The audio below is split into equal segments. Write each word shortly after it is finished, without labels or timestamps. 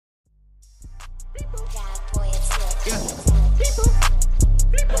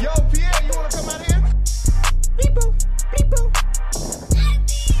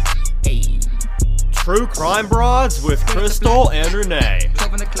True Crime Broads with Crystal and Renee.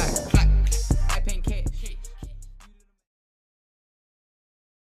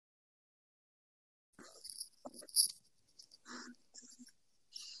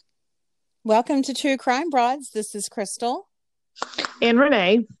 Welcome to True Crime Broads. This is Crystal. And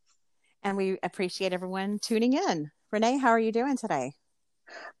Renee. And we appreciate everyone tuning in. Renee, how are you doing today?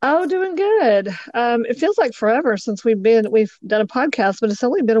 Oh, doing good. It feels like forever since we've done a podcast, but it's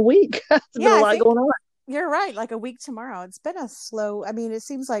only been a week. There's been a lot going on. You're right. Like a week tomorrow. It's been it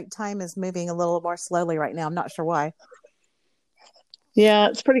seems like time is moving a little more slowly right now. I'm not sure why. Yeah,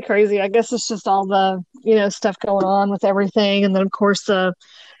 it's pretty crazy. I guess it's just all the, stuff going on with everything. And then, of course, the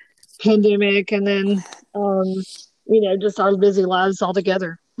pandemic and then, just our busy lives all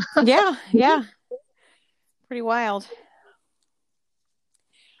together. Yeah. Pretty wild.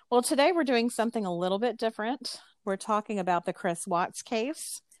 Well, today we're doing something a little bit different. We're talking about the Chris Watts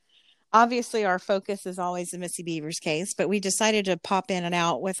case. Obviously, our focus is always the Missy Bevers case, but we decided to pop in and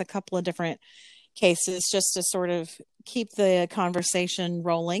out with a couple of different cases just to sort of keep the conversation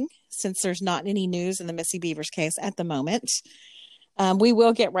rolling since there's not any news in the Missy Bevers case at the moment. We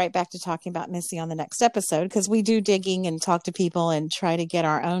will get right back to talking about Missy on the next episode because we do digging and talk to people and try to get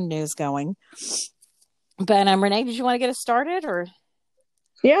our own news going. But Renee, did you want to get us started or?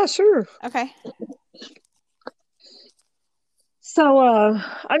 Yeah, sure. Okay. So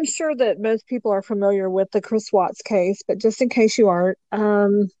I'm sure that most people are familiar with the Chris Watts case, but just in case you aren't,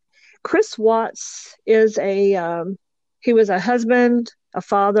 Chris Watts is he was a husband, a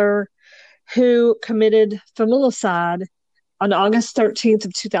father who committed familicide on August 13th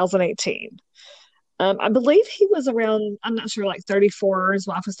of 2018. I believe he was around, I'm not sure, like 34. His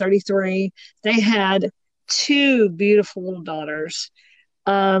wife was 33. They had two beautiful little daughters.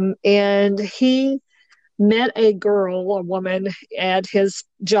 And he met a woman at his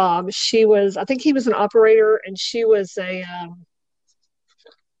job. I think he was an operator and she was she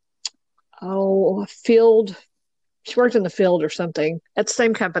worked in the field or something at the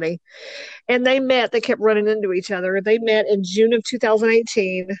same company. And they kept running into each other. They met in June of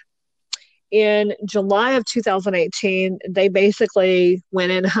 2018. In July of 2018, they basically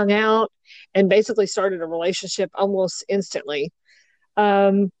went and hung out and basically started a relationship almost instantly.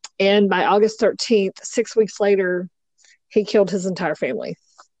 And by August 13th, 6 weeks later, he killed his entire family.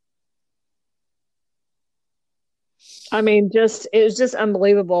 I mean, it was just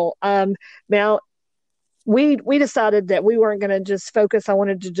unbelievable. Now, we decided that we weren't going to just focus. I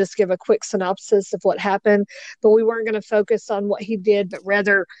wanted to just give a quick synopsis of what happened, but we weren't going to focus on what he did, but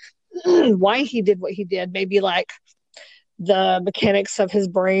rather why he did what he did, maybe like the mechanics of his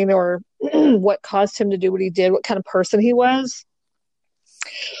brain or what caused him to do what he did, what kind of person he was.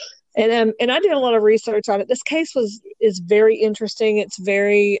 And I did a lot of research on it. This case is very interesting. It's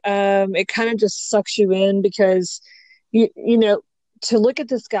very it kind of just sucks you in because you know to look at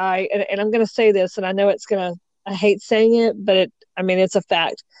this guy and I'm going to say this and I know I hate saying it, but it's a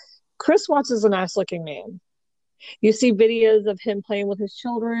fact. Chris Watts is a nice looking man. You see videos of him playing with his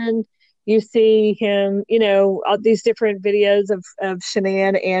children. You see him, all these different videos of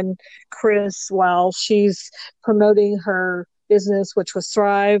Shanann and Chris while she's promoting her business, which was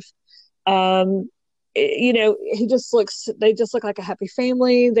Thrive. They just look like a happy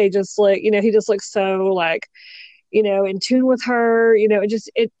family. They just look, he just looks so like, in tune with her,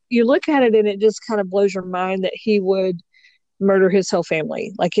 you look at it and it just kind of blows your mind that he would murder his whole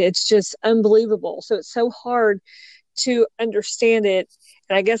family. Like, it's just unbelievable. So it's so hard to understand it.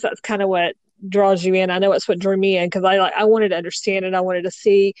 And I guess that's kind of what draws you in. I know it's what drew me in because I wanted to understand it. I wanted to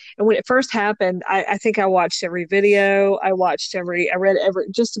see. And when it first happened, I think I watched every video. I read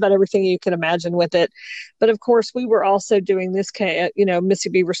just about everything you could imagine with it. But of course, we were also doing this case, Missy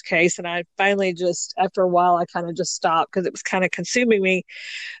Bevers case. And I finally just, after a while, I kind of just stopped because it was kind of consuming me.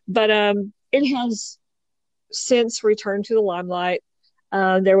 But it has since returned to the limelight.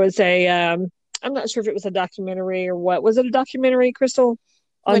 There was I'm not sure if it was a documentary or what. Was it a documentary, Crystal?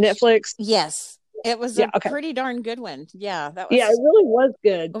 On Netflix? Yes. It was pretty darn good one. Yeah. It really was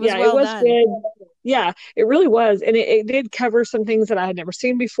good. It was good. Yeah, it really was. And it did cover some things that I had never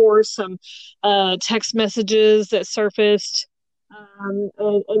seen before, some text messages that surfaced. And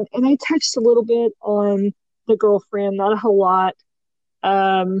I touched a little bit on the girlfriend, not a whole lot.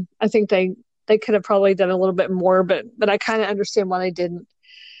 I think they could have probably done a little bit more, but I kind of understand why they didn't.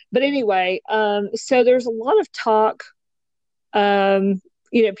 But anyway, so there's a lot of talk,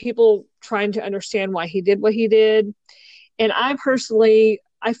 people trying to understand why he did what he did. And I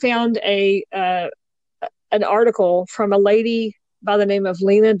found an article from a lady by the name of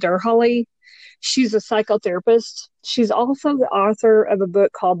Lena Derhally. She's a psychotherapist. She's also the author of a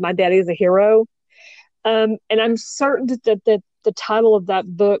book called My Daddy's a Hero. And I'm certain that the title of that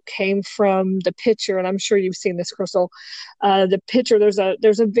book came from the picture, and I'm sure you've seen this, Crystal. The picture, there's a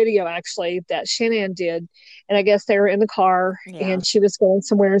video actually that Shanann did, and I guess they were in the car, Yeah. and she was going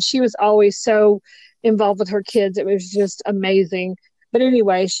somewhere, and she was always so involved with her kids. It was just amazing. But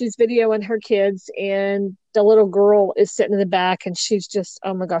anyway, she's videoing her kids, and the little girl is sitting in the back, and she's just,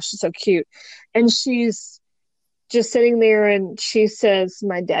 oh my gosh, she's so cute. And she's just sitting there, and she says,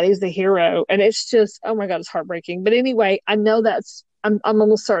 "My daddy's the hero." And it's just, oh my God, it's heartbreaking. But anyway, I know I'm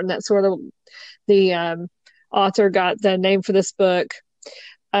almost certain that's where the author got the name for this book.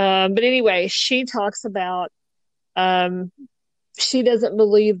 But anyway, she talks about, um, she doesn't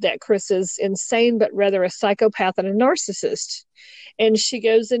believe that Chris is insane, but rather a psychopath and a narcissist. And she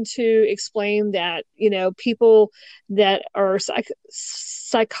goes into explain that, people that are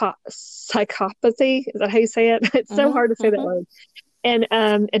psychopathy, is that how you say it? It's so hard to say that word. And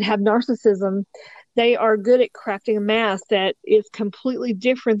have narcissism. They are good at crafting a mask that is completely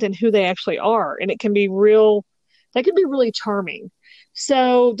different than who they actually are. And it can be they can be really charming.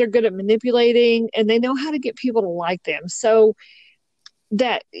 So they're good at manipulating, and they know how to get people to like them. So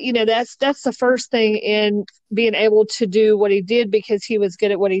that's the first thing in being able to do what he did, because he was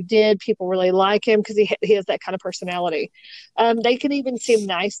good at what he did. People really like him because he has that kind of personality. They can even seem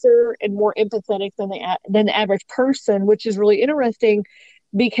nicer and more empathetic than the average person, which is really interesting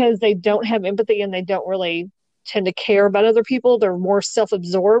because they don't have empathy and they don't really tend to care about other people. They're more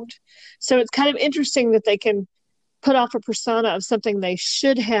self-absorbed. So it's kind of interesting that they can put off a persona of something they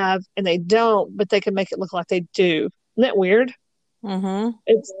should have and they don't, but they can make it look like they do. Isn't that weird?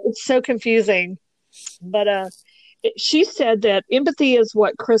 It's so confusing. But she said that empathy is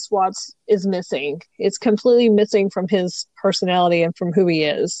what Chris Watts is missing. It's completely missing from his personality and from who he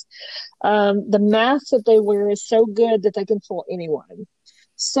is. The mask that they wear is so good that they can fool anyone.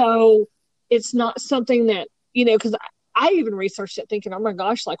 So it's not something that, because I even researched it thinking, oh my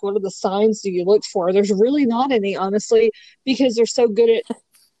gosh, like what are the signs do you look for? There's really not any, honestly, because they're so good at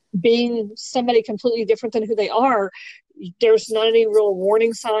being somebody completely different than who they are. There's not any real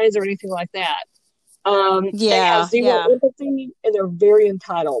warning signs or anything like that. They have zero empathy, and they're very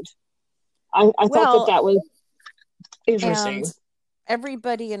entitled. I thought that was interesting. And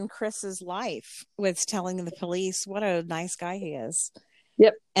everybody in Chris's life was telling the police what a nice guy he is.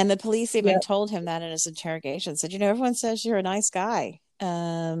 Yep. And the police even told him that in his interrogation. Said, everyone says you're a nice guy.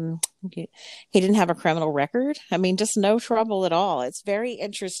 He didn't have a criminal record. I mean, just no trouble at all. It's very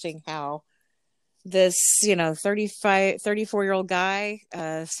interesting how this 34-year-old guy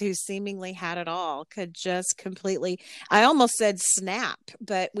who seemingly had it all could just completely, I almost said snap,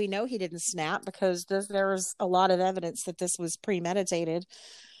 but we know he didn't snap because there's a lot of evidence that this was premeditated,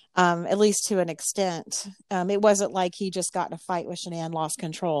 at least to an extent. It wasn't like he just got in a fight with Shanann, lost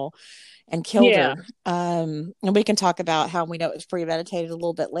control and killed her. And we can talk about how we know it was premeditated a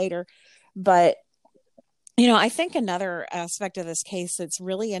little bit later, but I think another aspect of this case that's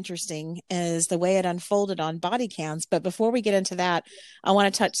really interesting is the way it unfolded on body cams. But before we get into that, I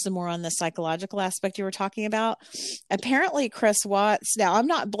want to touch some more on the psychological aspect you were talking about. Apparently, Chris Watts, now I'm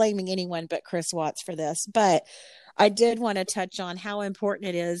not blaming anyone but Chris Watts for this, but I did want to touch on how important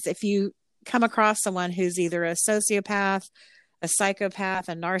it is if you come across someone who's either a sociopath, a psychopath,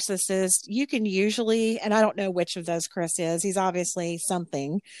 a narcissist, you can usually, and I don't know which of those Chris is, he's obviously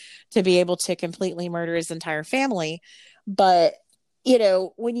something to be able to completely murder his entire family. But,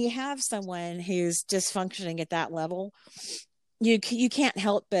 when you have someone who's dysfunctioning at that level, you can't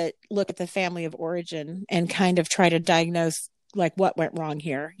help but look at the family of origin and kind of try to diagnose like what went wrong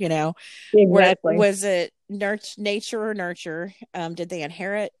here, Exactly. Was it nature or nurture? Did they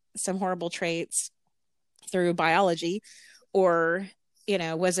inherit some horrible traits through biology? Or,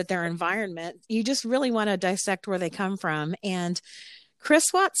 was it their environment? You just really want to dissect where they come from. And Chris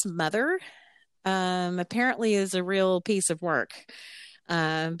Watts' mother apparently is a real piece of work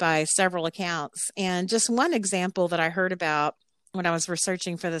by several accounts. And just one example that I heard about when I was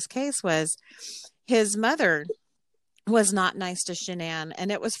researching for this case was his mother was not nice to Shanann,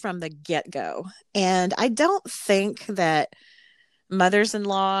 and it was from the get-go. And I don't think that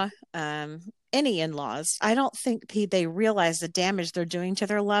mothers-in-law, any in-laws, I don't think they realize the damage they're doing to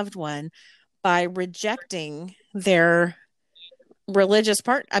their loved one by rejecting their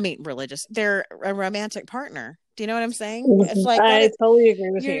their romantic partner. Do you know what I'm saying? Mm-hmm. It's like I totally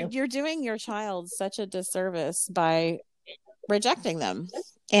agree with you. You're doing your child such a disservice by rejecting them.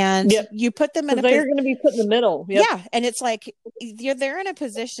 And you put them in they're going to be put in the middle. Yep. Yeah. And it's like they're in a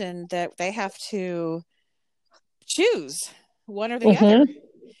position that they have to choose one or the other.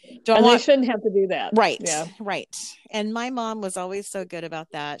 They shouldn't have to do that. Right. Yeah. Right. And my mom was always so good about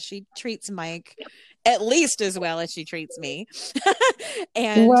that. She treats Mike at least as well as she treats me.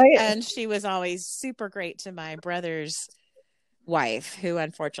 and Right. and she was always super great to my brother's wife, who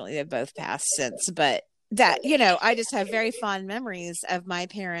unfortunately they've both passed since. But that, I just have very fond memories of my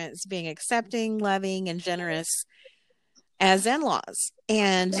parents being accepting, loving, and generous as in-laws.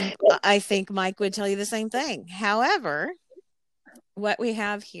 And I think Mike would tell you the same thing. However, what we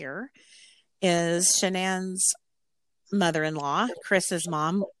have here is Shanann's mother-in-law, Chris's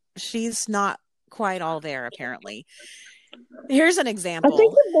mom. She's not quite all there, apparently. Here's an I example.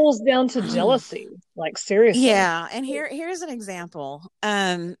 think it boils down to jealousy. Like, seriously. Yeah, and here's an example.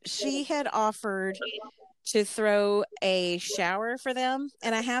 She had offered to throw a shower for them,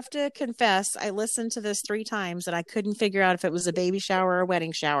 and I have to confess, I listened to this 3 times and I couldn't figure out if it was a baby shower or a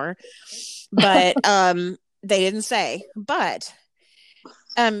wedding shower. But they didn't say. But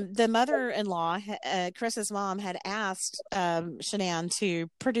the mother-in-law, Chris's mom, had asked Shanann to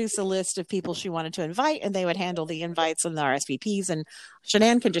produce a list of people she wanted to invite, and they would handle the invites and the RSVPs, and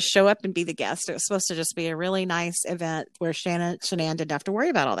Shanann could just show up and be the guest. It was supposed to just be a really nice event where Shanann didn't have to worry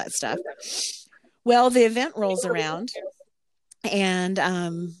about all that stuff. Well, the event rolls around, and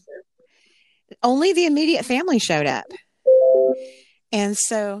only the immediate family showed up. And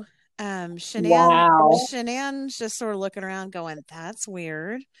so Shanann's just sort of looking around going, that's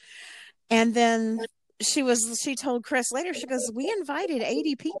weird. And then she told Chris later, she goes, we invited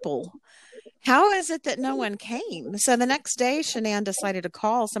 80 people. How is it that no one came? So the next day, Shanann decided to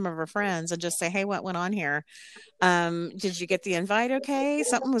call some of her friends and just say, hey, what went on here? Did you get the invite okay?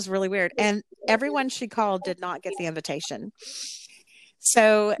 Something was really weird. And everyone she called did not get the invitation.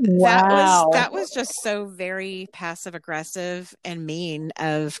 So that was just so very passive aggressive and mean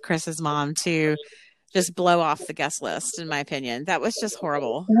of Chris's mom to just blow off the guest list, in my opinion. That was just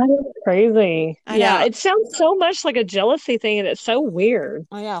horrible. That is crazy. Yeah, it sounds so much like a jealousy thing, and it's so weird.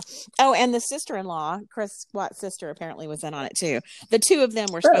 Oh, yeah. Oh, and the sister-in-law, Chris Watt's sister, apparently was in on it too. The 2 of them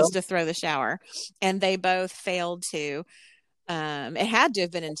were supposed to throw the shower, and they both failed to. It had to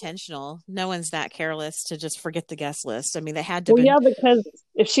have been intentional. No one's that careless to just forget the guest list. I mean, they had to. Yeah, because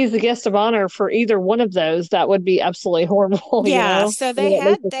if she's the guest of honor for either one of those, that would be absolutely horrible. Yeah, so they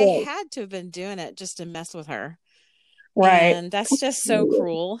had to have been doing it just to mess with her. Right. And that's just so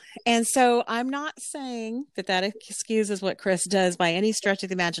cruel. And so I'm not saying that excuses what Chris does by any stretch of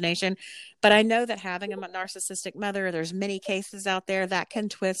the imagination, but I know that having a narcissistic mother, there's many cases out there that can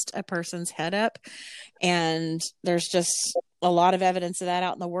twist a person's head up. And there's just a lot of evidence of that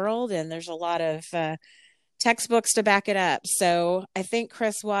out in the world. And there's a lot of textbooks to back it up. So I think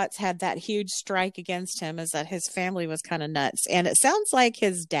Chris Watts had that huge strike against him, is that his family was kind of nuts. And it sounds like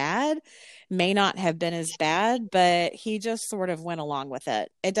his dad may not have been as bad, but he just sort of went along with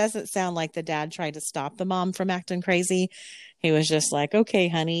it. It doesn't sound like the dad tried to stop the mom from acting crazy. He was just like, okay,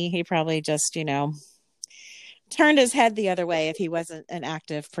 honey. He probably just, turned his head the other way if he wasn't an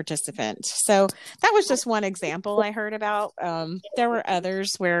active participant. So that was just one example I heard about. There were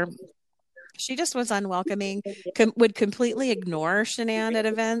others where she just was unwelcoming, would completely ignore Shanann at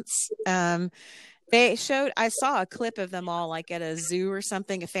events. I saw a clip of them all like at a zoo or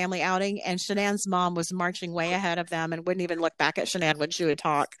something, a family outing, and Shanann's mom was marching way ahead of them and wouldn't even look back at Shanann when she would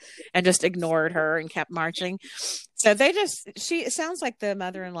talk, and just ignored her and kept marching. So it sounds like the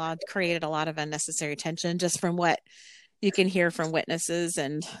mother-in-law created a lot of unnecessary tension just from what you can hear from witnesses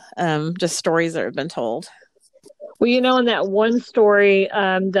and just stories that have been told. Well, in that one story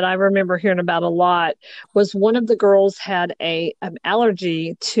that I remember hearing about a lot was one of the girls had an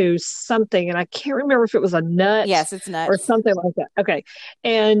allergy to something, and I can't remember if it was a nut. Yes, it's nuts. Or something like that. Okay.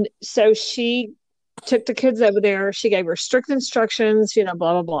 And so she took the kids over there. She gave her strict instructions, blah,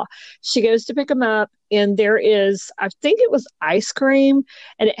 blah, blah. She goes to pick them up, and there is, I think it was ice cream,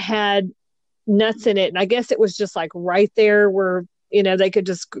 and it had nuts in it. And I guess it was just like right there where she could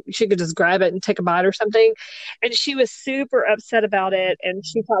just grab it and take a bite or something. And she was super upset about it. And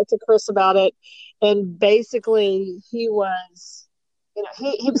she talked to Chris about it. And basically he was,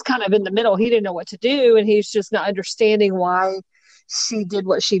 he was kind of in the middle. He didn't know what to do. And he's just not understanding why she did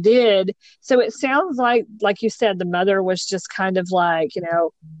what she did. So it sounds like you said, the mother was just kind of like,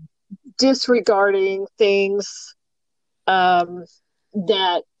 disregarding things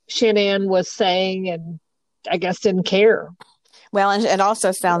that Shanann was saying, and I guess didn't care. Well, and it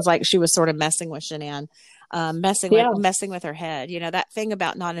also sounds like she was sort of messing with Shanann, messing with her head. That thing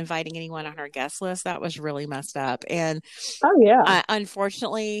about not inviting anyone on her guest list, that was really messed up. And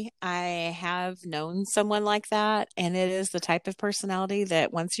unfortunately, I have known someone like that, and it is the type of personality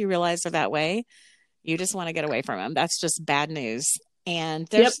that once you realize they're that way, you just want to get away from them. That's just bad news. And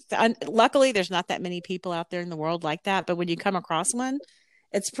luckily, there's not that many people out there in the world like that. But when you come across one,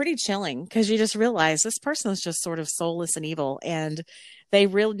 it's pretty chilling because you just realize this person is just sort of soulless and evil. And they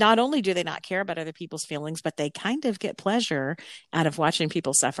really, not only do they not care about other people's feelings, but they kind of get pleasure out of watching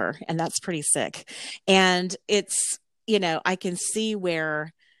people suffer. And that's pretty sick. And it's, I can see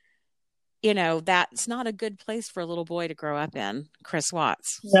where, that's not a good place for a little boy to grow up in, Chris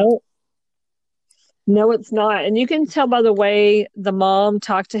Watts. No, it's not. And you can tell by the way the mom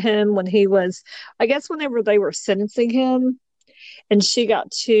talked to him when he was, I guess, whenever they were sentencing him and she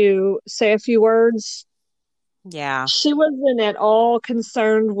got to say a few words. Yeah. She wasn't at all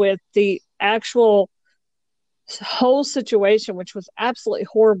concerned with the actual whole situation, which was absolutely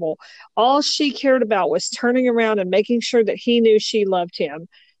horrible. All she cared about was turning around and making sure that he knew she loved him.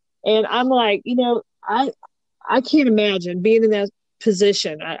 And I'm like, I can't imagine being in that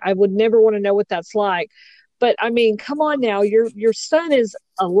position. I would never want to know what that's like. But I mean, come on now, your son is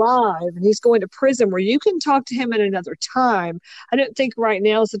alive and he's going to prison where you can talk to him at another time. I don't think right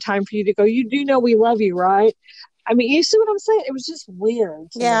now is the time for you to go, you do know we love you, right? I mean, you see what I'm saying? It was just weird.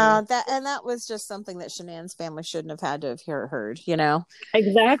 Yeah, that was just something that Shanann's family shouldn't have had to have heard,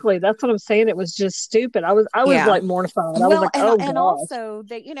 Exactly. That's what I'm saying. It was just stupid. I was like mortified. I was like, oh god. And also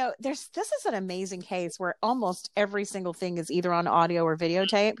that, this is an amazing case where almost every single thing is either on audio or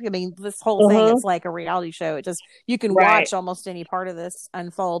videotape. I mean, this whole thing is like a reality show. It just, you can watch almost any part of this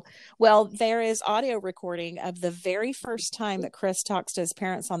unfold. Well, there is audio recording of the very first time that Chris talks to his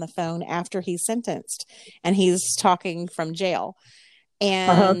parents on the phone after he's sentenced, and he's talking from jail.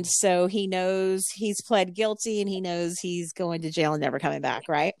 And so he knows he's pled guilty and he knows he's going to jail and never coming back,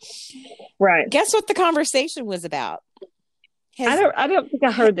 right? Right. Guess what the conversation was about? I don't think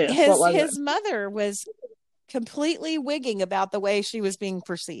I heard this. His mother was completely wigging about the way she was being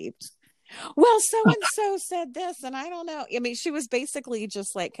perceived. Well, so-and-so said this, and I don't know. I mean, she was basically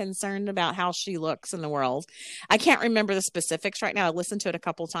just like concerned about how she looks in the world. I can't remember the specifics right now. I listened to it a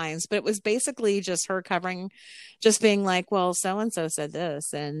couple times, but it was basically just her just being like, well, so-and-so said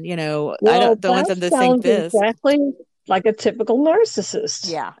this, and, I don't want them to think this. Exactly like a typical narcissist.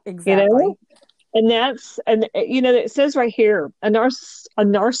 Yeah, exactly. And it says right here, a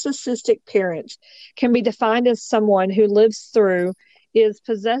narcissistic parent can be defined as someone who lives through, is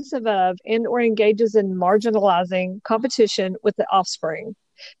possessive of, and or engages in marginalizing competition with the offspring.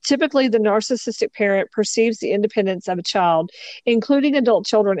 Typically, the narcissistic parent perceives the independence of a child, including adult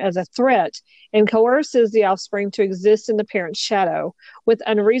children, as a threat and coerces the offspring to exist in the parent's shadow with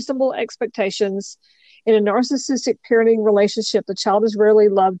unreasonable expectations. In a narcissistic parenting relationship, the child is rarely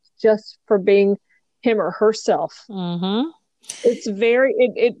loved just for being him or herself. Mm-hmm.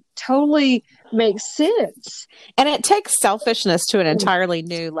 It totally makes sense. And it takes selfishness to an entirely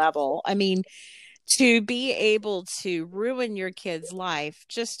new level. I mean, to be able to ruin your kid's life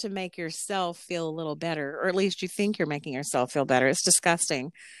just to make yourself feel a little better, or at least you think you're making yourself feel better. It's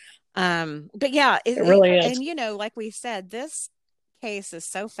disgusting. But yeah, it really is. And like we said, this case is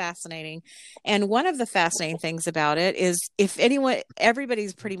so fascinating, and one of the fascinating things about it is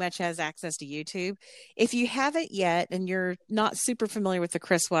everybody's pretty much has access to YouTube. If you haven't yet and you're not super familiar with the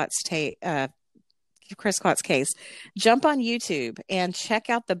Chris Watts case, jump on YouTube and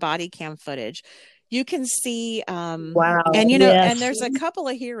check out the body cam footage. You can see wow. And and there's a couple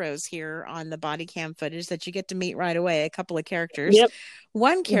of heroes here on the body cam footage that you get to meet right away, a couple of characters. Yep.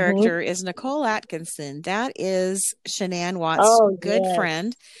 One character is Nicole Atkinson. That is Shanann Watts' good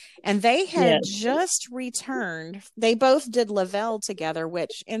friend. And they had just returned. They both did Lavelle together,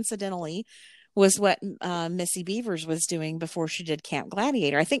 which incidentally was what Missy Bevers was doing before she did Camp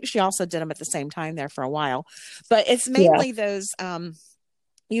Gladiator. I think she also did them at the same time there for a while. But it's mainly those...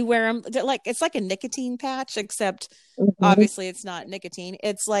 you wear them it's like a nicotine patch, except obviously it's not nicotine.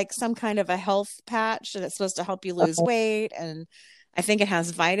 It's like some kind of a health patch that's supposed to help you lose weight. And I think it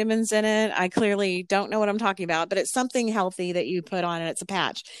has vitamins in it. I clearly don't know what I'm talking about, but it's something healthy that you put on, and it's a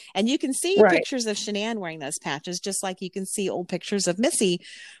patch. And you can see pictures of Shanann wearing those patches, just like you can see old pictures of Missy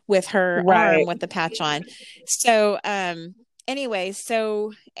with her arm with the patch on. So anyway,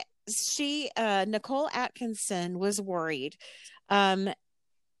 so Nicole Atkinson was worried.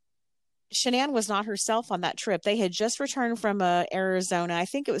 Shanann was not herself on that trip. They had just returned from Arizona. I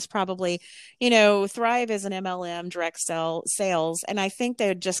think it was probably, Thrive is an MLM direct sales. And I think they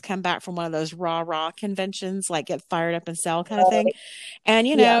had just come back from one of those rah conventions, like get fired up and sell kind of thing. And,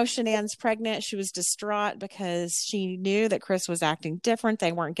 Shanann's pregnant. She was distraught because she knew that Chris was acting different.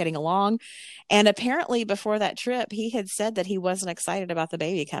 They weren't getting along. And apparently before that trip, he had said that he wasn't excited about the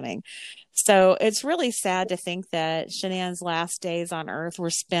baby coming. So it's really sad to think that Shanann's last days on earth were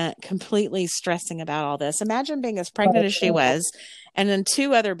spent completely stressing about all this. Imagine being as pregnant as she was, and then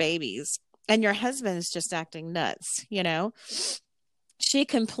 2 other babies, and your husband's just acting nuts, she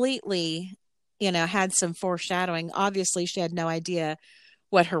completely, had some foreshadowing. Obviously, she had no idea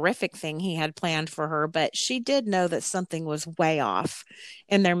what horrific thing he had planned for her, but she did know that something was way off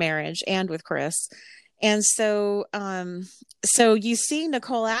in their marriage and with Chris. And so you see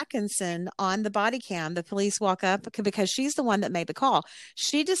Nicole Atkinson on the body cam. The police walk up because she's the one that made the call.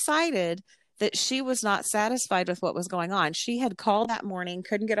 She decided that she was not satisfied with what was going on. She had called that morning,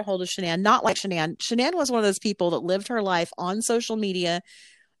 couldn't get a hold of Shanann, not like Shanann. Shanann was one of those people that lived her life on social media.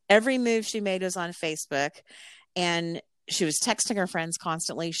 Every move she made was on Facebook, and she was texting her friends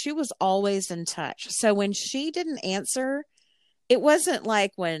constantly. She was always in touch. So when she didn't answer, it wasn't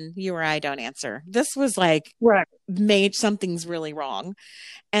like when you or I don't answer. This was like Right. made something's really wrong.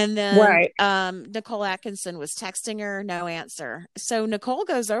 And then Right. Nicole Atkinson was texting her, no answer. So Nicole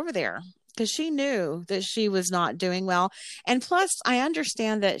goes over there because she knew that she was not doing well. And plus, I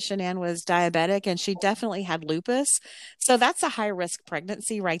understand that Shanann was diabetic and she definitely had lupus. So that's a high risk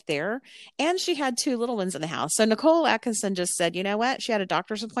pregnancy right there. And she had two little ones in the house. So Nicole Atkinson just said, you know what? She had a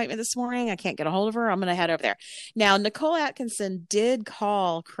doctor's appointment this morning. I can't get a hold of her. I'm going to head over there. Now, Nicole Atkinson did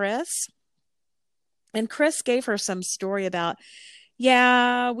call Chris, and Chris gave her some story about,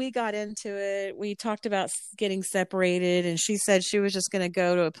 yeah, we got into it. We talked about getting separated, and she said she was just going to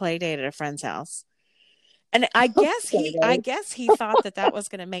go to a play date at a friend's house. And I guess he thought that was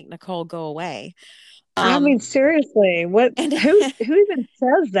going to make Nicole go away. I mean, seriously, what? And who even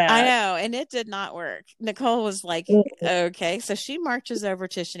says that? I know, and it did not work. Nicole was like, okay. So she marches over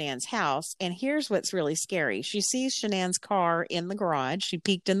to Shanann's house, and here's what's really scary. She sees Shanann's car in the garage. She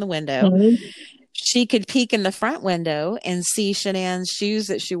peeked in the window. Mhm. She could peek in the front window and see Shanann's shoes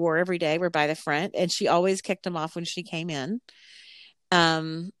that she wore every day were by the front, and she always kicked them off when she came in.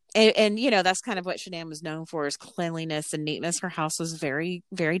 And that's kind of what Shanann was known for, is cleanliness and neatness. Her house was very,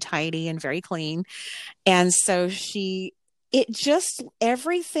 very tidy and very clean. And so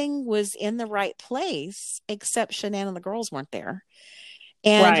everything was in the right place, except Shanann and the girls weren't there.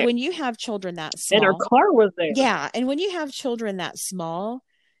 And Right. when you have children that small, And her car was there. yeah. And when you have children that small,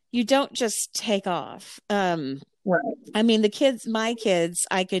 you don't just take off. Right. I mean, my kids,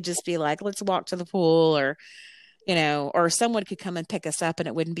 I could just be like, let's walk to the pool, or someone could come and pick us up and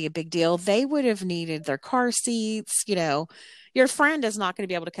it wouldn't be a big deal. They would have needed their car seats. Your friend is not going to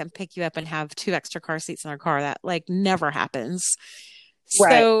be able to come pick you up and have 2 extra car seats in their car. That never happens.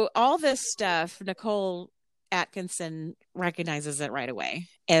 Right. So all this stuff, Nicole Atkinson recognizes it right away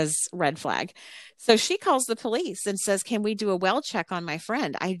as red flag. So she calls the police and says, can we do a well check on my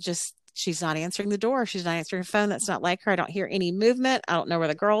friend? She's not answering the door. She's not answering her phone. That's not like her. I don't hear any movement. I don't know where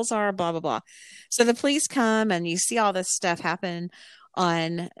the girls are, blah, blah, blah. So the police come and you see all this stuff happen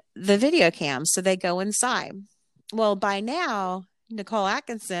on the video cam. So they go inside. Well, by now, Nicole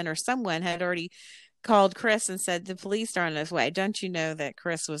Atkinson or someone had already called Chris and said, the police are on his way. Don't you know that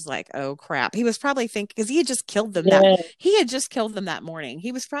Chris was like, oh crap. He was probably thinking, because he had just killed them. He had just killed them that morning.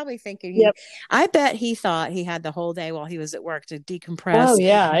 He was probably thinking, I bet he thought he had the whole day while he was at work to decompress. Oh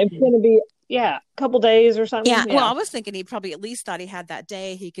yeah. It's going to be, a couple days or something. Yeah. Well, I was thinking he probably at least thought he had that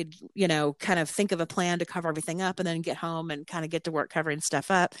day. He could, kind of think of a plan to cover everything up and then get home and kind of get to work covering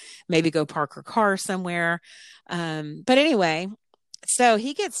stuff up, maybe go park her car somewhere. But anyway, so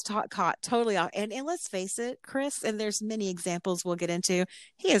he gets caught totally off. And let's face it, Chris, and there's many examples we'll get into,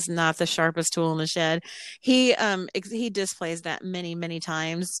 he is not the sharpest tool in the shed. He displays that many, many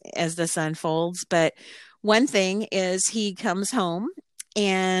times as this unfolds. But one thing is he comes home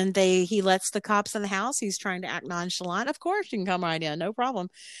and he lets the cops in the house. He's trying to act nonchalant. Of course, you can come right in, no problem.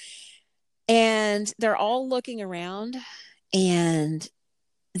 And they're all looking around and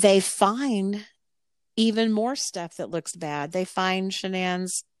they find even more stuff that looks bad. They find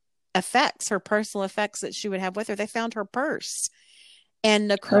Shanann's effects, her personal effects that she would have with her. They found her purse. And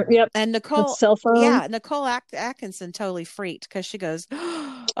Nicole, the cell phone. Yeah, Nicole Atkinson totally freaked because she goes,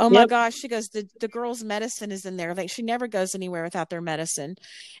 oh my gosh, she goes, the girl's medicine is in there. Like, she never goes anywhere without their medicine.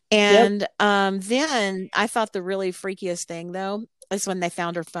 And then I thought the really freakiest thing though is when they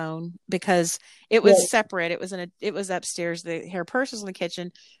found her phone, because it was separate. It was upstairs. Her purse was in the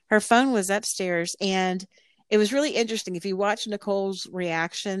kitchen. Her phone was upstairs. And it was really interesting. If you watch Nicole's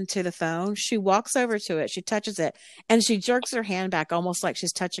reaction to the phone, she walks over to it, she touches it, and she jerks her hand back almost like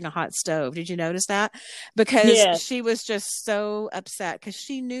she's touching a hot stove. Did you notice that? Because she was just so upset because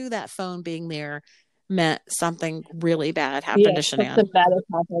she knew that phone being there meant something really bad happened to Shanann. Something bad has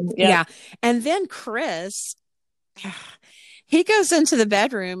happened. Yeah. And then Chris, he goes into the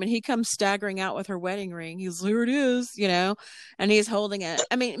bedroom and he comes staggering out with her wedding ring. He's, here it is, and he's holding it.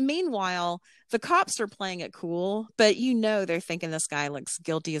 I mean, meanwhile, the cops are playing it cool, but they're thinking this guy looks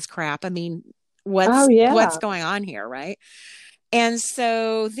guilty as crap. I mean, what's going on here, right? And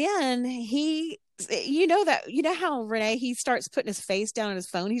so then you know how Renee, he starts putting his face down on his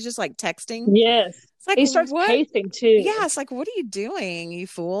phone. He's just like texting. Yes. It's like, He starts what? pacing too. Yeah, it's like, what are you doing, you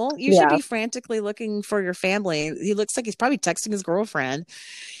fool? You should Yeah. be frantically looking for your family. He looks like he's probably texting his girlfriend.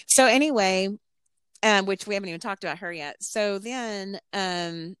 So anyway, which we haven't even talked about her yet. So then,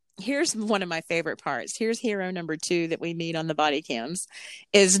 here's one of my favorite parts. Here's hero number 2 that we meet on the body cams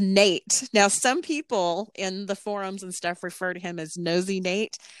is Nate. Now, some people in the forums and stuff refer to him as Nosy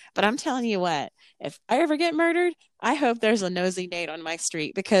Nate, but I'm telling you what, if I ever get murdered, I hope there's a Nosy Nate on my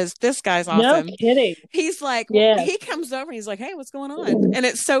street because this guy's awesome. No kidding. He's like, Yes. he comes over and he's like, hey, what's going on? And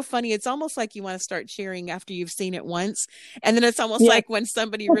it's so funny. It's almost like you want to start cheering after you've seen it once. And then it's almost like when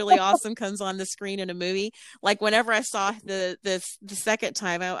somebody really awesome comes on the screen in a movie. Like whenever I saw the second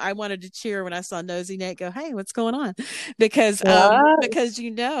time, I wanted to cheer when I saw Nosy Nate go, hey, what's going on? Because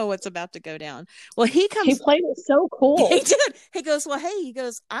you know what's about to go down. Well, he played it so cool. He did. He goes, well, hey,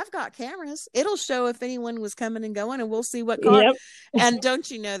 I've got cameras. It'll show if anyone was coming and going, and we'll see what car. Yep. And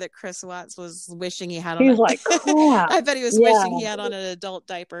don't you know that Chris Watts was wishing he had on? He was like, crap. I bet he was wishing he had on an adult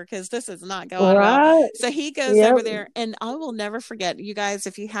diaper because this is not going well. So he goes over there, and I will never forget, you guys,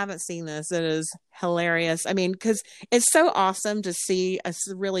 if you haven't seen this, it is hilarious. I mean, because it's so awesome to see a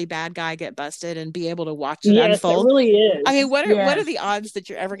really bad guy get busted and be able to watch it unfold. It really is. I mean, what are the odds that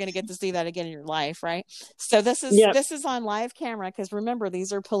you're ever going to get to see that again in your life, right? So this is on live camera because remember,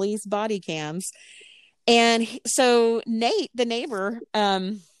 these are police body cams. And so Nate, the neighbor,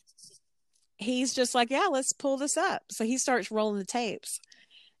 he's just like, yeah, let's pull this up. So he starts rolling the tapes.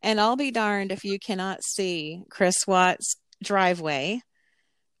 And I'll be darned if you cannot see Chris Watts' driveway,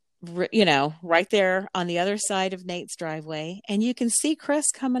 right there on the other side of Nate's driveway. And you can see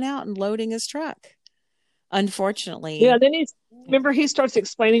Chris coming out and loading his truck. Unfortunately. Yeah, then he starts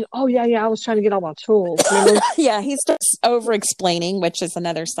explaining, oh, yeah, I was trying to get all my tools. Yeah, he starts over-explaining, which is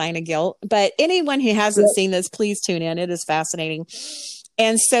another sign of guilt. But anyone who hasn't seen this, please tune in. It is fascinating.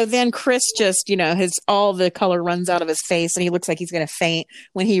 And so then Chris just, all the color runs out of his face, and he looks like he's going to faint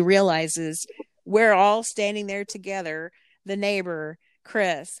when he realizes we're all standing there together, the neighbor,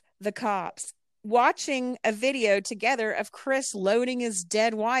 Chris, the cops, watching a video together of Chris loading his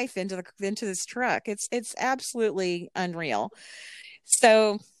dead wife into this truck. It's absolutely unreal.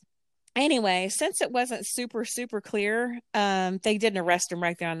 So anyway, since it wasn't super, super clear, they didn't arrest him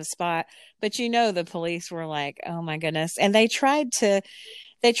right there on the spot. But the police were like, oh my goodness. And they tried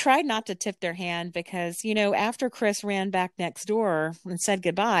not to tip their hand because, after Chris ran back next door and said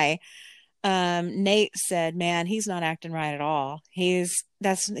goodbye, Nate said, man, he's not acting right at all. He's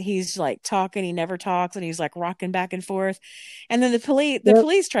like talking, he never talks, and he's like rocking back and forth. And then the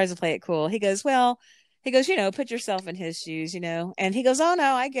police tries to play it cool. He goes, put yourself in his shoes, and he goes, oh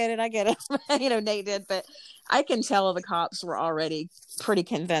no, I get it. Nate did, but I can tell the cops were already pretty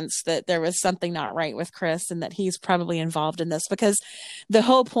convinced that there was something not right with Chris and that he's probably involved in this, because the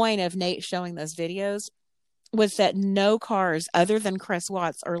whole point of Nate showing those videos was that no cars other than Chris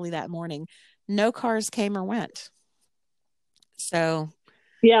Watts early that morning, no cars came or went. So.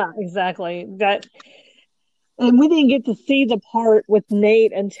 Yeah, exactly. And we didn't get to see the part with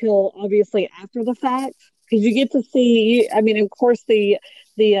Nate until obviously after the fact, because you get to see, of course the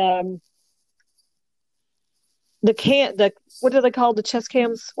what do they call the chest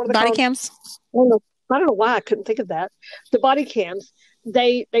cams? What are they body called? Cams? I don't know why I couldn't think of that. The body cams,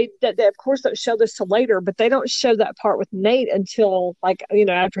 they of course don't show this till later, but they don't show that part with Nate until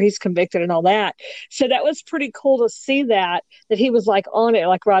after he's convicted and all that. So that was pretty cool to see that he was like on it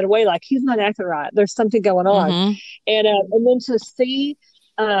like right away, like he's not acting right. There's something going on, and then to see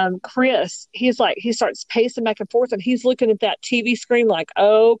Chris, he starts pacing back and forth, and he's looking at that TV screen like,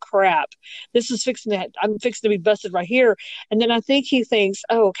 oh crap, I'm fixing to be busted right here. And then I think he thinks,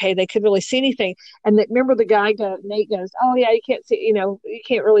 oh, okay, they couldn't really see anything. And remember Nate goes, oh yeah, you can't see, you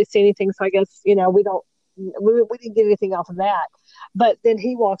can't really see anything. So I guess, we didn't get anything off of that. But then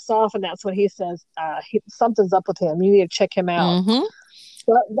he walks off, and that's when he says, something's up with him. You need to check him out. Mm-hmm.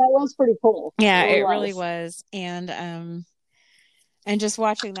 So that was pretty cool. Yeah, it really was. And just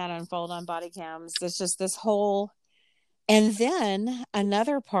watching that unfold on body cams, it's just this whole. And then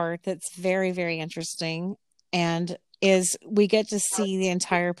another part that's very, very interesting is we get to see the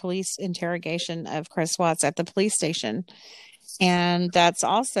entire police interrogation of Chris Watts at the police station. And that's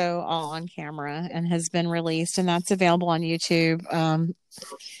also all on camera and has been released, and that's available on YouTube.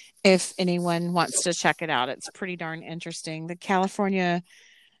 If anyone wants to check it out, it's pretty darn interesting. The California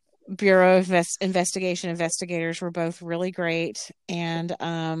Bureau of Investigation investigators were both really great, and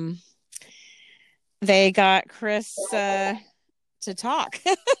they got Chris to talk.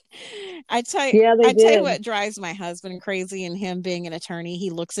 I tell you, Yeah, they I tell you did. what drives my husband crazy, and him being an attorney, he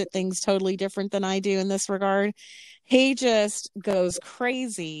looks at things totally different than I do in this regard. He just goes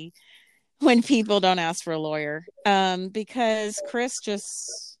crazy when people don't ask for a lawyer. Because Chris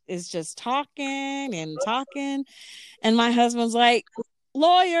just is just talking and talking, and my husband's like,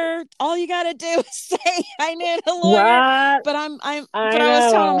 lawyer, all you got to do is say I need a lawyer. Right. But I but I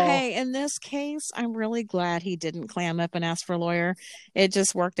was telling him, know. hey, in this case, I'm really glad he didn't clam up and ask for a lawyer. It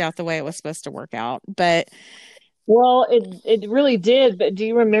just worked out the way it was supposed to work out. But Well, it really did. But do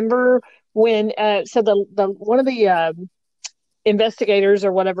you remember when so the one of the investigators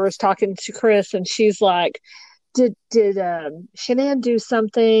or whatever is talking to Chris, and she's like, did Shanann do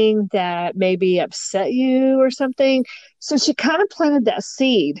something that maybe upset you or something? So she kind of planted that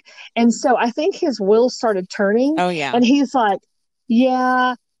seed. And so I think his wheels started turning, oh yeah, and he's like,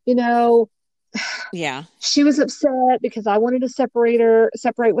 yeah, you know, yeah, she was upset because I wanted to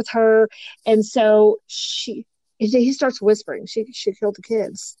separate with her. And so he starts whispering, she killed the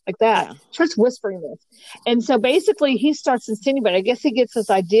kids, like that. yeah, Starts whispering this. And so basically he starts insinuating, I guess he gets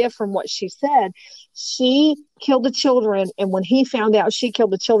this idea from what she said. She killed the children. And when he found out she killed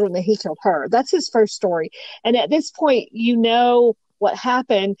the children, then he killed her. That's his first story. And at this point, what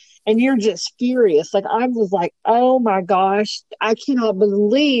happened, and you're just furious. Like, I was like, oh my gosh, I cannot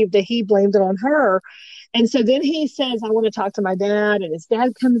believe that he blamed it on her. And so then he says, I want to talk to my dad. And his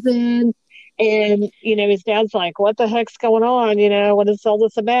dad comes in, and, his dad's like, what the heck's going on? What is all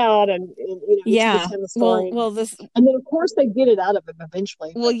this about? And he tells yeah. him the Well, story. well, this And then, of course, they get it out of him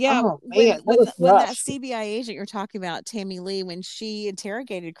eventually. Well, But, yeah, oh, man, that was when rough. that CBI agent you're talking about, Tammy Lee, when she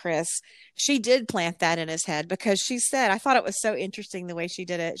interrogated Chris, she did plant that in his head because she said, I thought it was so interesting the way she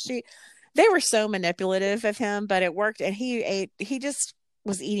did it. They were so manipulative of him, but it worked, and he just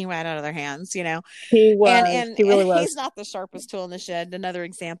was eating right out of their hands, He And was. and He and really was. he's not the sharpest tool in the shed. Another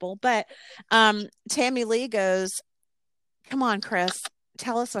example, but Tammy Lee goes, "Come on, Chris,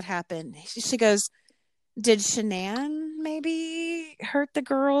 tell us what happened." She goes, did Shanann maybe hurt the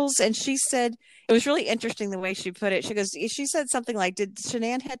girls? And she said, it was really interesting the way she put it. She said something like, did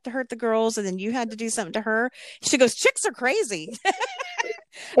Shanann had to hurt the girls and then you had to do something to her? She goes, chicks are crazy.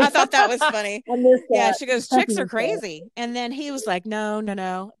 I thought that was funny. I missed Yeah, that. she goes, I chicks are missed that. crazy. And then he was like, no, no,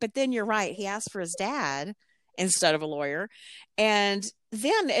 no. But then you're right. He asked for his dad instead of a lawyer. And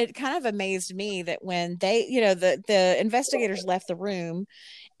then it kind of amazed me that when the investigators left the room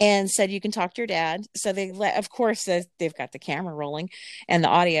and said, you can talk to your dad. So of course, they've got the camera rolling and the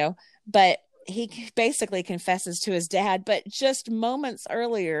audio, but he basically confesses to his dad. But just moments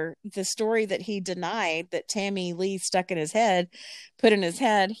earlier, the story that he denied that Tammy Lee put in his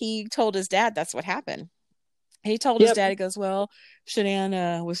head, he told his dad that's what happened. He told his Yep. dad, he goes, well,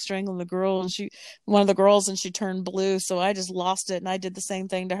 Shanann was strangling the girl, and one of the girls, and she turned blue. So I just lost it, and I did the same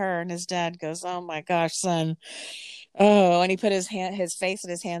thing to her. And his dad goes, oh my gosh, son. Oh, and he put his face in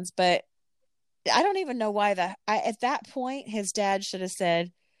his hands. But I don't even know why at that point, his dad should have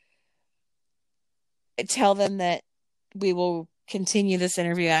said, tell them that we will continue this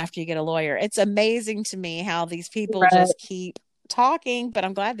interview after you get a lawyer. It's amazing to me how these people Right. just keep talking, but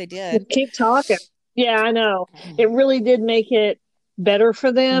I'm glad they did. Keep talking. Yeah, I know. It really did make it better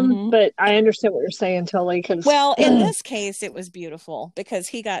for them, Mhm. but I understand what you're saying totally. Well, in this case, it was beautiful because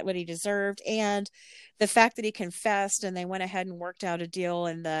he got what he deserved, and the fact that he confessed and they went ahead and worked out a deal,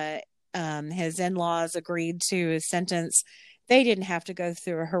 and his in-laws agreed to his sentence. They didn't have to go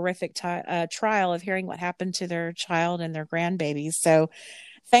through a horrific trial of hearing what happened to their child and their grandbabies. So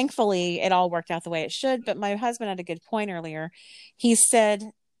thankfully, it all worked out the way it should. But my husband had a good point earlier. He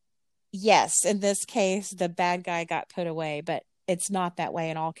said, yes, in this case, the bad guy got put away, but it's not that way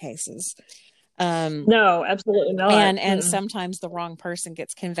in all cases. No, absolutely not. And sometimes the wrong person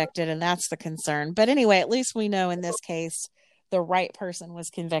gets convicted, and that's the concern. But anyway, at least we know in this case the right person was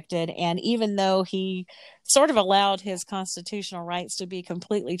convicted, and even though he sort of allowed his constitutional rights to be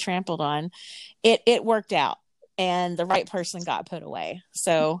completely trampled on, it worked out, and the right person got put away.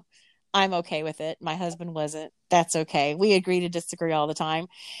 So I'm okay with it. My husband wasn't. That's okay. We agree to disagree all the time.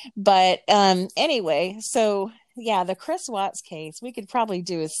 But anyway, so yeah, the Chris Watts case, we could probably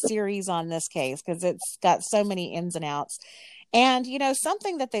do a series on this case because it's got so many ins and outs. And,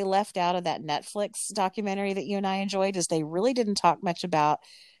 something that they left out of that Netflix documentary that you and I enjoyed is they really didn't talk much about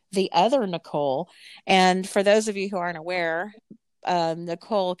the other Nicole. And for those of you who aren't aware,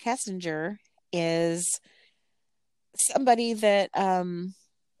 Nicole Kessinger is somebody that,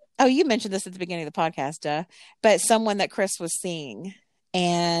 oh, you mentioned this at the beginning of the podcast, but someone that Chris was seeing.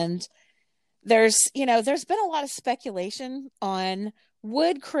 And there's been a lot of speculation on,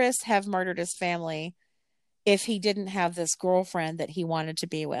 would Chris have murdered his family if he didn't have this girlfriend that he wanted to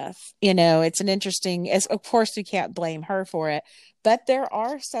be with. You know, it's an interesting, as of course we can't blame her for it, but there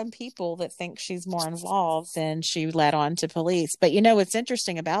are some people that think she's more involved than she led on to police. But you know, what's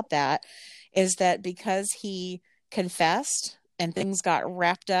interesting about that is that because he confessed and things got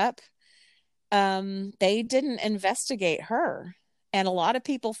wrapped up, they didn't investigate her. And a lot of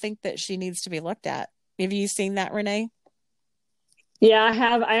people think that she needs to be looked at. Have you seen that, Renee? Yeah, I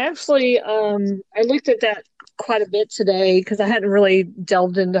have. I actually, I looked at that quite a bit today because I hadn't really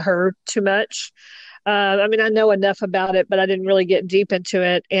delved into her too much. I mean, I know enough about it, but I didn't really get deep into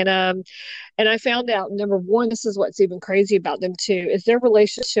it. And I found out, number one, this is what's even crazy about them too, is their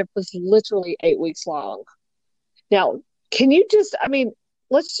relationship was literally 8 weeks long. Now, can you just, I mean,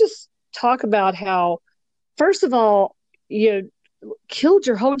 let's just talk about how, first of all, you killed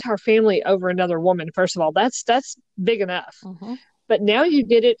your whole entire family over another woman. First of all, that's big enough. Mm-hmm. But now you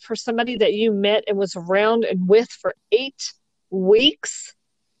did it for somebody that you met and was around and with for 8 weeks.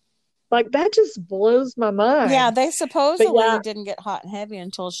 Like that just blows my mind. Yeah, they But supposedly yeah, didn't get hot and heavy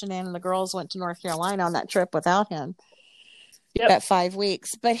until Shanann and the girls went to North Carolina on that trip without him. yep. That 5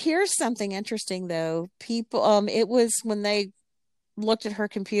 weeks. But here's something interesting though. People, it was when they looked at her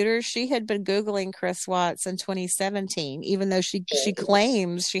computer, she had been Googling Chris Watts in 2017, even though she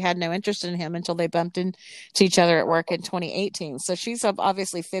claims she had no interest in him until they bumped into each other at work in 2018. So she's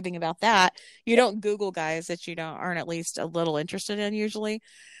obviously fibbing about that. You don't Google guys that you don't aren't at least a little interested in usually.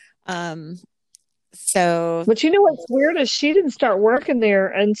 Um, so But you know what's weird is she didn't start working there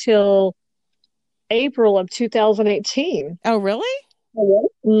until April of 2018. oh really?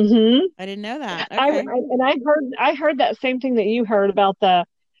 Mm-hmm. I didn't know that. I, Okay. and I heard that same thing that you heard about the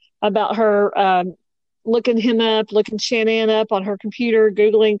about her looking him up, looking Shanann up on her computer,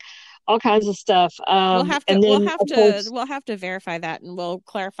 Googling all kinds of stuff. And then of course, We'll have to verify that and we'll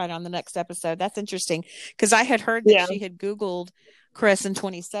clarify it on the next episode. That's interesting because I had heard that yeah, she had Googled Chris in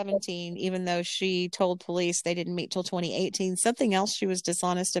 2017, even though she told police they didn't meet till 2018. Something else she was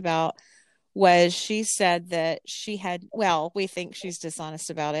dishonest about was she said that she had, well, we think she's dishonest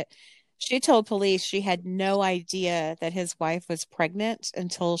about it. She told police she had no idea that his wife was pregnant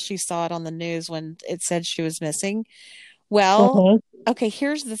until she saw it on the news when it said she was missing. Well, uh-huh. okay,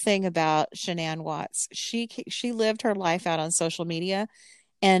 here's the thing about Shanann Watts. She lived her life out on social media,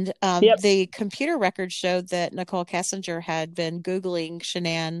 and Yep. the computer records showed that Nicole Kessinger had been Googling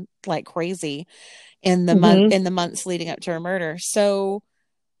Shanann like crazy Mm-hmm. in the months leading up to her murder. So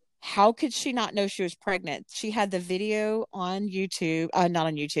how could she not know she was pregnant? She had the video on YouTube, not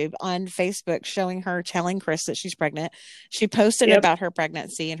on YouTube, on Facebook showing her telling Chris that she's pregnant. She posted Yep. about her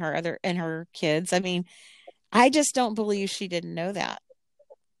pregnancy and her kids. I mean, I just don't believe she didn't know that.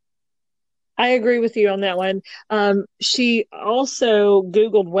 I agree with you on that one. She also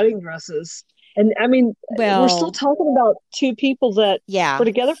Googled wedding dresses. And I mean, we're still Well, talking about two people that were yeah.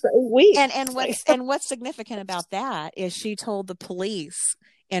 together for 8 weeks. And Like, what's significant about that is she told the police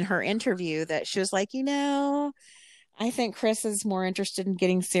in her interview that she was like, you know, I think Chris is more interested in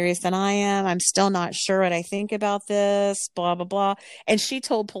getting serious than I am. I'm still not sure what I think about this, blah, blah, blah. And she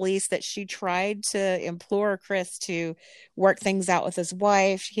told police that she tried to implore Chris to work things out with his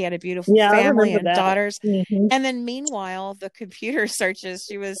wife. He had a beautiful yeah, I family remember and that. daughters. Hmm. And then meanwhile, the computer searches,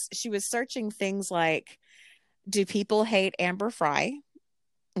 she was searching things like, do people hate Amber Fry?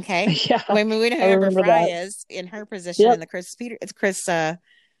 Okay. Yeah, Well, I mean, we know who I Amber remember Fry that. is in her position Yep. in the it's Chris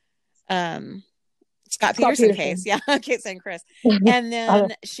um Scott Scott Peterson case. Peterson. Yeah, I keep saying Chris. And I,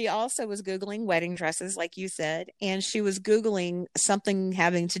 then she also was Googling wedding dresses, like you said, and she was Googling something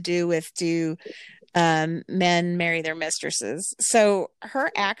having to do with do men marry their mistresses. So her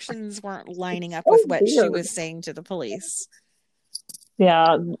actions weren't lining up so with what she weird. was saying to the police.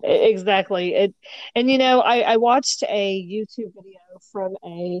 Yeah, exactly. And you know, I watched a YouTube video from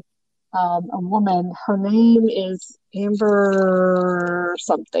a woman. Her name is Amber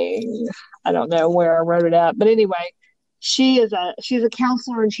something. I don't know where I wrote it at, but anyway, she's a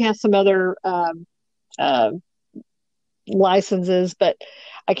counselor and she has some other uh, licenses, but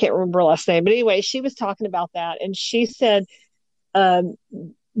I can't remember her last name. But anyway, she was talking about that, and she said um,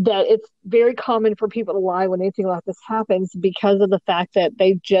 that it's very common for people to lie when anything like this happens because of the fact that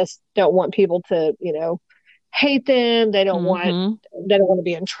they just don't want people to, hate them. Mm-hmm. They don't want to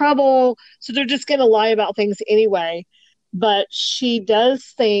be in trouble. So they're just going to lie about things anyway. But she does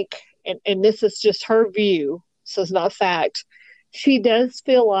think, and this is just her view, so it's not fact. She does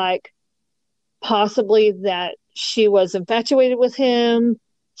feel like possibly that she was infatuated with him.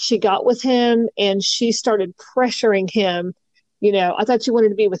 She got with him and she started pressuring him I thought you wanted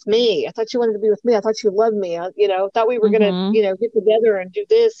to be with me. I thought you wanted to be with me. I thought you loved me. I thought we were going to, Mm-hmm. get together and do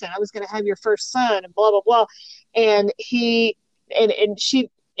this, and I was going to have your first son, and blah blah blah. And she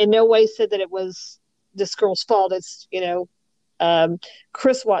in no way said that it was this girl's fault. It's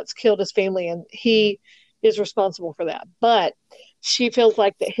Chris Watts killed his family, and he is responsible for that. But she feels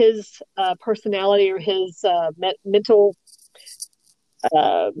like that his personality or his mental,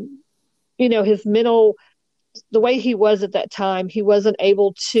 his mental, the way he was at that time, he wasn't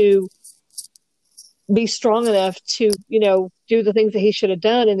able to be strong enough to, do the things that he should have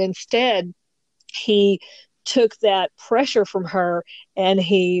done. And instead, he took that pressure from her and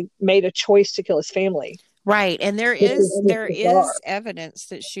he made a choice to kill his family. Right. And there Which is evidence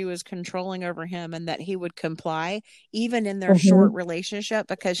that she was controlling over him and that he would comply even in their Mhm. short relationship,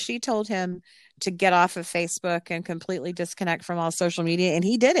 because she told him to get off of Facebook and completely disconnect from all social media, and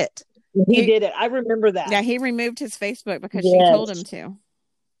he did it. He did it. I remember that. Yeah, he removed his Facebook because she told him to.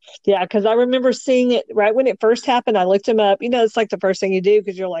 Yeah, because I remember seeing it right when it first happened. I looked him up. It's like the first thing you do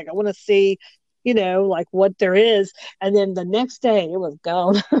because you're like, I want to see, like what there is. And then the next day it was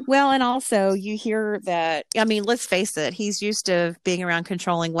gone. Well, and also you hear that, I mean, let's face it, he's used to being around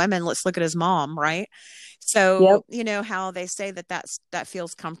controlling women. Let's look at his mom, right? So, Yep. you know how they say that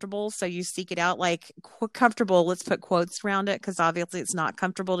feels comfortable. So you seek it out, like comfortable. Let's put quotes around it, because obviously it's not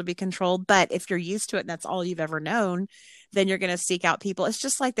comfortable to be controlled. But if you're used to it and that's all you've ever known, then you're going to seek out people. It's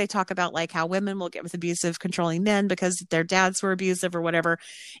just like they talk about, like how women will get with abusive, controlling men because their dads were abusive or whatever.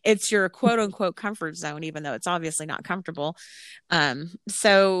 It's your quote unquote comfort zone, even though it's obviously not comfortable.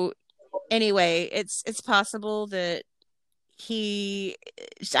 So anyway, it's possible that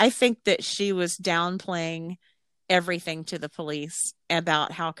I think that she was downplaying everything to the police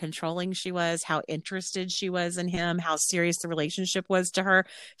about how controlling she was, how interested she was in him, how serious the relationship was to her.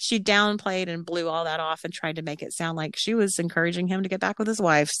 She downplayed and blew all that off and tried to make it sound like she was encouraging him to get back with his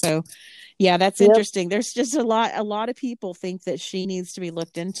wife. So yeah, that's interesting. There's just a lot of people think that she needs to be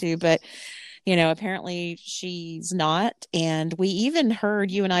looked into, but apparently she's not. And we even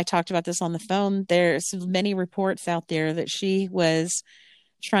heard, you and I talked about this on the phone, there's many reports out there that she was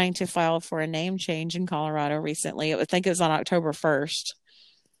trying to file for a name change in Colorado recently. I think it was on October 1st.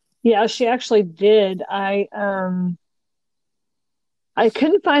 Yeah, she actually did. I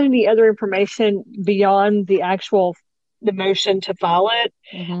couldn't find any other information beyond the motion to file it.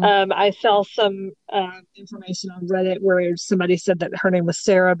 Mm-hmm. I saw some information on Reddit where somebody said that her name was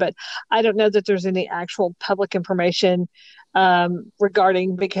Sarah, but I don't know that there's any actual public information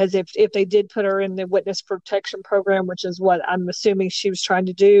regarding, because if they did put her in the witness protection program, which is what I'm assuming she was trying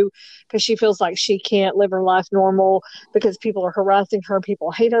to do, because she feels like she can't live her life normal because people are harassing her,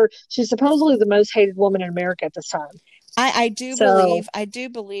 people hate her. She's supposedly the most hated woman in America at this time. I do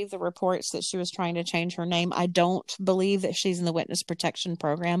believe the reports that she was trying to change her name. I don't believe that she's in the witness protection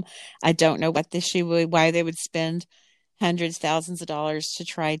program. I don't know why they would spend hundreds, thousands of dollars to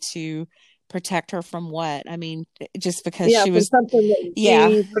try to protect her from what. I mean, just because she was something that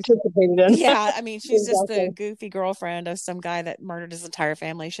she participated in. Yeah, I mean, she's just the goofy girlfriend of some guy that murdered his entire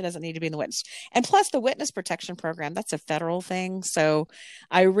family. She doesn't need to be in the witness. And plus the witness protection program, that's a federal thing. So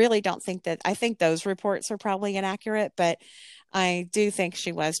I really don't think I think those reports are probably inaccurate, but I do think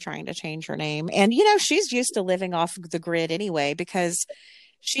she was trying to change her name. And, she's used to living off the grid anyway, because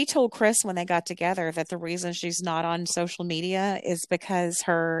she told Chris when they got together that the reason she's not on social media is because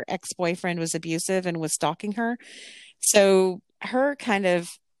her ex-boyfriend was abusive and was stalking her. So her kind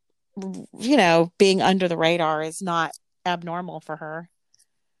of, being under the radar is not abnormal for her.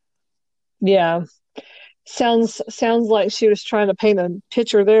 Yeah. Sounds like she was trying to paint a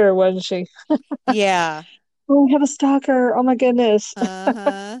picture there, wasn't she? Yeah. Oh, we have a stalker. Oh my goodness.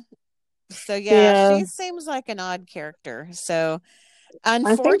 Uh-huh. So yeah, she seems like an odd character. So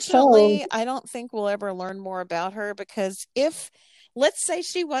unfortunately, I don't think we'll ever learn more about her, because let's say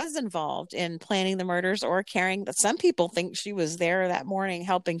she was involved in planning the murders or carrying, some people think she was there that morning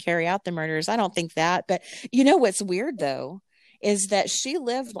helping carry out the murders. I don't think that. But what's weird though is that she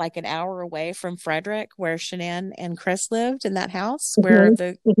lived like an hour away from Frederick, where Shanann and Chris lived, in that house where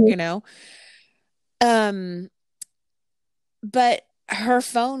but her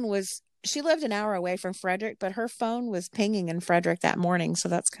phone she lived an hour away from Frederick, but her phone was pinging in Frederick that morning. So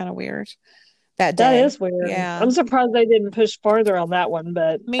that's kind of weird. That day. That is weird. Yeah. I'm surprised they didn't push farther on that one,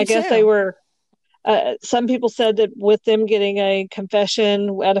 but I guess they were. Some people said that with them getting a confession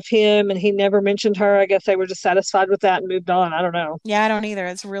out of him and he never mentioned her, I guess they were just satisfied with that and moved on. I don't know. Yeah, I don't either.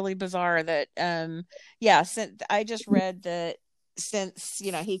 It's really bizarre that, since I just read that since,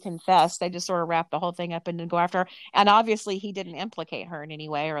 he confessed, they just sort of wrapped the whole thing up and didn't go after her. And obviously he didn't implicate her in any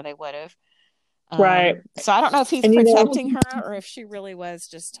way, or they would have. Right. So I don't know if he's And protecting her or if she really was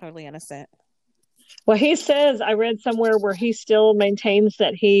just totally innocent. well, he says, I read somewhere where he still maintains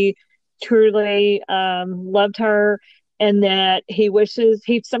that he truly loved her, and that he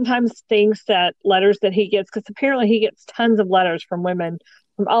sometimes thinks that letters that he gets, because apparently he gets tons of letters from women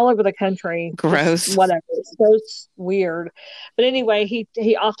from all over the country. Gross. Whatever. It's so weird. But anyway,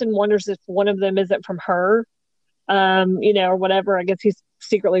 he often wonders if one of them isn't from her, or whatever. I guess he's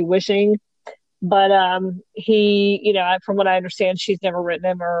secretly wishing. But he, from what I understand, she's never written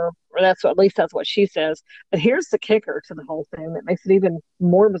him, or at least that's what she says. But here's the kicker to the whole thing that makes it even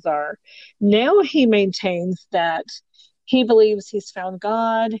more bizarre. Now he maintains that he believes he's found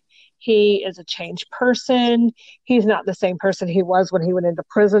God. He is a changed person. He's not the same person he was when he went into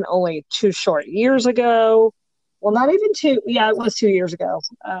prison only 2 short years ago. Well, not even 2. Yeah, it was 2 years ago.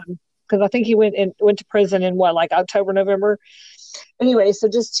 Because I think he went to prison in like October, November. Anyway, so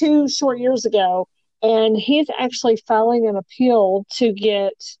just 2 short years ago, and he's actually filing an appeal to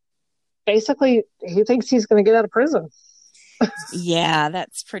get, basically, he thinks he's going to get out of prison. Yeah,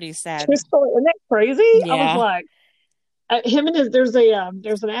 that's pretty sad. Isn't that crazy? Yeah. I was like, him and there's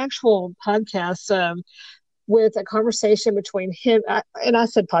an actual podcast with a conversation between him, and I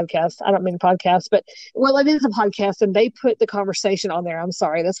said podcast, I don't mean podcast, but well, it is a podcast, and they put the conversation on there. I'm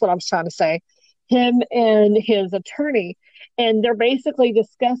sorry, that's what I was trying to say. Him and his attorney, and they're basically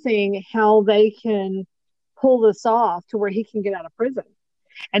discussing how they can pull this off to where he can get out of prison.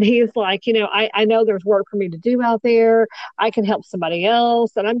 And he's like, I know there's work for me to do out there. I can help somebody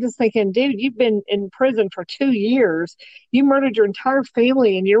else. And I'm just thinking, dude, you've been in prison for 2 years. You murdered your entire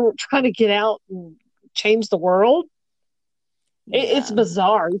family, and you're trying to get out and change the world. Yeah. It's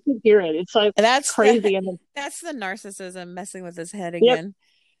bizarre. You can hear it. It's like that's crazy. That's the narcissism messing with his head again.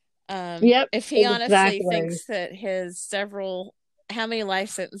 Yep. If he honestly thinks that how many life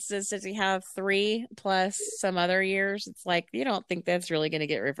sentences does he have? 3 plus some other years. It's like, you don't think that's really going to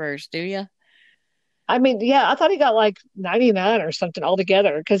get reversed, do you? I mean, yeah, I thought he got like 99 or something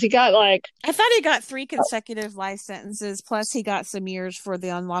altogether, because he got I thought he got 3 consecutive life sentences, plus he got some years for the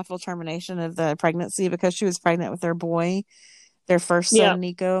unlawful termination of the pregnancy because she was pregnant with their boy, their first son,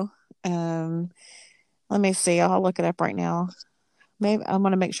 Nico. Let me see. I'll look it up right now. Maybe I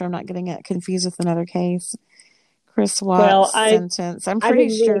want to make sure I'm not getting it confused with another case. Chris Watts sentence. I'm pretty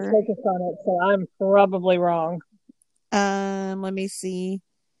sure. Really focused on it, so I'm probably wrong. Let me see.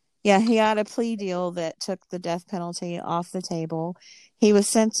 Yeah, he had a plea deal that took the death penalty off the table. He was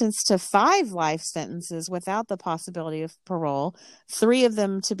sentenced to 5 life sentences without the possibility of parole, 3 of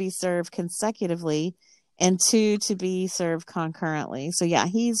them to be served consecutively, and 2 to be served concurrently. So yeah,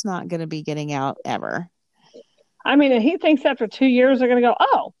 he's not going to be getting out ever. I mean, and he thinks after 2 years they're going to go,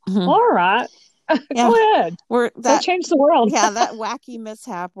 oh, all right, go ahead. Go change the world. Yeah, that wacky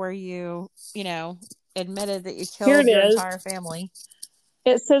mishap where you admitted that you killed your entire family.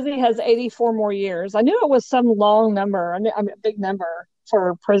 It says he has 84 more years. I knew it was some long number. I mean, a big number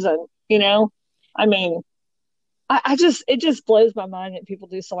for prison, I mean, it just blows my mind that people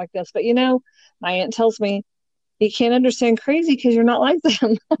do stuff like this. But, my aunt tells me, you can't understand crazy because you're not like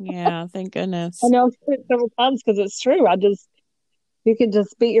them. Yeah, thank goodness. I know I've said it several times because it's true. You could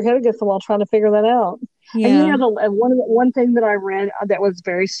just beat your head against the wall trying to figure that out. Yeah. And one thing that I read that was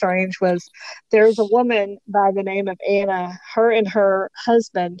very strange was there's a woman by the name of Anna. Her and her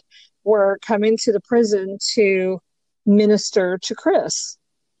husband were coming to the prison to minister to Chris,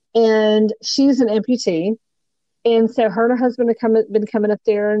 and she's an amputee. And so her and her husband have been coming up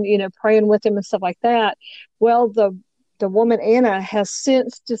there and, praying with him and stuff like that. Well, the woman, Anna, has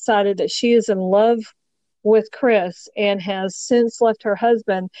since decided that she is in love with Chris and has since left her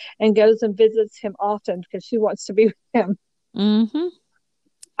husband and goes and visits him often because she wants to be with him. Mm-hmm.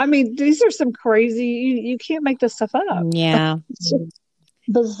 I mean, these are some crazy, you can't make this stuff up. Yeah. It's just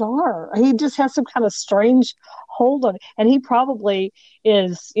bizarre. He just has some kind of strange hold on it. And he probably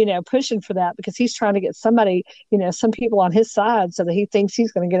is, pushing for that because he's trying to get somebody, some people on his side so that he thinks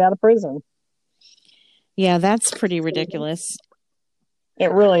he's going to get out of prison. Yeah, that's pretty ridiculous.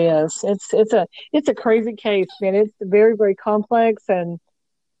 It really is. It's a crazy case, man. It's very, very complex, and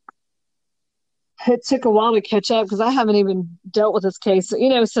it took a while to catch up because I haven't even dealt with this case,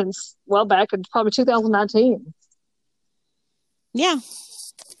 since back in probably 2019. Yeah.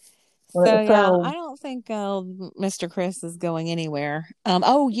 So I don't think Mr. Chris is going anywhere.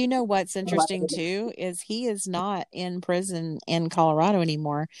 You know what's interesting too is he is not in prison in Colorado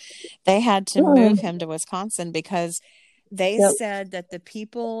anymore. They had to move him to Wisconsin because they said that the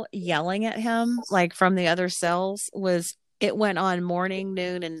people yelling at him, like from the other cells, it went on morning,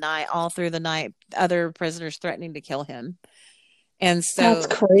 noon, and night, all through the night. Other prisoners threatening to kill him. And so, That's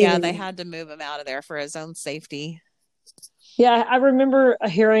crazy. yeah, they had to move him out of there for his own safety. Yeah, I remember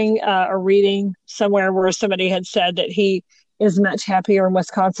hearing or reading somewhere where somebody had said that he is much happier in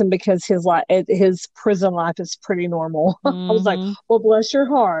Wisconsin because his prison life is pretty normal. I was like, well, bless your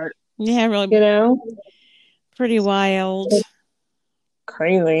heart. Yeah, really, you know, pretty wild.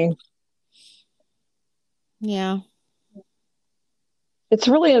 Crazy. Yeah. It's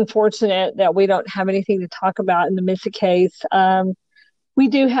really unfortunate that we don't have anything to talk about in the Missy case. We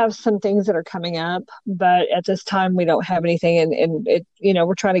do have some things that are coming up, but at this time we don't have anything. And it,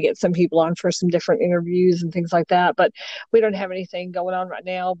 we're trying to get some people on for some different interviews and things like that, but we don't have anything going on right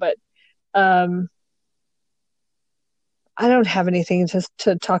now. But I don't have anything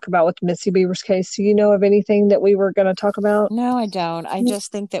to talk about with Missy Beaver's case. Do you know of anything that we were going to talk about? No, I don't. I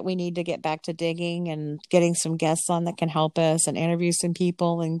just think that we need to get back to digging and getting some guests on that can help us and interview some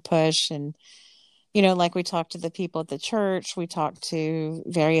people and push. And, like we talked to the people at the church, we talked to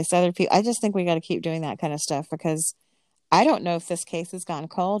various other people. I just think we got to keep doing that kind of stuff because I don't know if this case has gone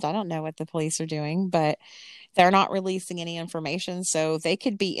cold. I don't know what the police are doing, but they're not releasing any information. So they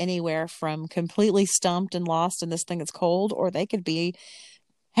could be anywhere from completely stumped and lost and this thing is cold, or they could be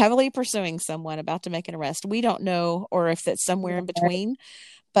heavily pursuing someone about to make an arrest. We don't know, or if it's somewhere in between.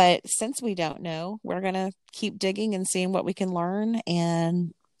 But since we don't know, we're going to keep digging and seeing what we can learn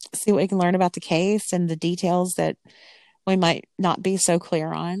and see what we can learn about the case and the details that we might not be so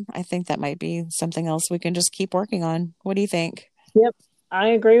clear on. I think that might be something else we can just keep working on. What do you think? Yep. I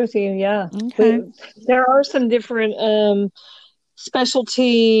agree with you. Yeah. Okay. There are some different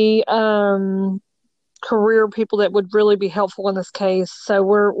specialty career people that would really be helpful in this case. So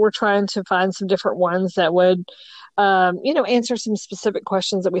we're trying to find some different ones that would, answer some specific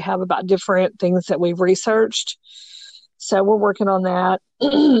questions that we have about different things that we've researched. So we're working on that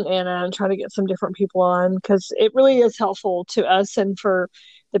and trying to get some different people on because it really is helpful to us and for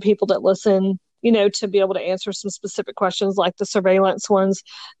the people that listen, to be able to answer some specific questions like the surveillance ones.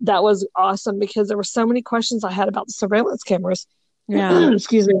 That was awesome because there were so many questions I had about the surveillance cameras. Yeah.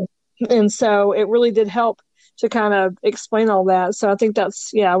 Excuse me. And so it really did help to kind of explain all that. So I think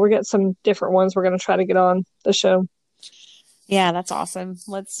we're getting some different ones we're going to try to get on the show. Yeah, that's awesome.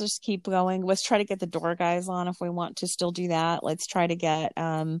 Let's just keep going. Let's try to get the door guys on if we want to still do that. Let's try to get,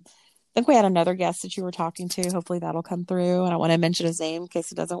 I think we had another guest that you were talking to. Hopefully that'll come through. I don't want to mention his name in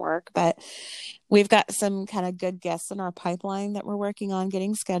case it doesn't work, but we've got some kind of good guests in our pipeline that we're working on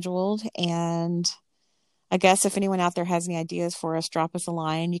getting scheduled. And I guess if anyone out there has any ideas for us, drop us a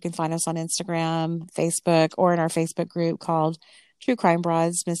line. You can find us on Instagram, Facebook, or in our Facebook group called True Crime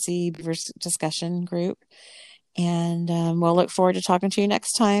Broads, Missy Beaver's Discussion Group. And we'll look forward to talking to you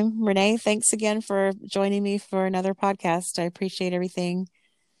next time. Renee, thanks again for joining me for another podcast. I appreciate everything.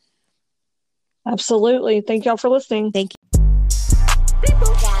 Absolutely. Thank y'all for listening. Thank you.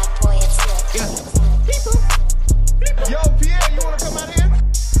 Yo, Pierre, you want to come out here?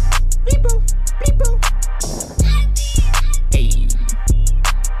 Hey.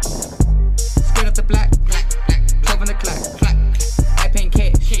 Straight up the black, 12 on the clock, I paint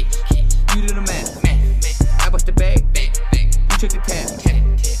cash, you do the math, I bust the bag, you took the tab,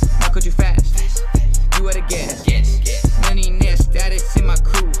 how could you fast, you at a gas, money nest status in my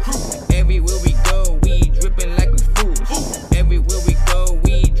crew, everywhere we go, we dripping like we fools, everywhere we go,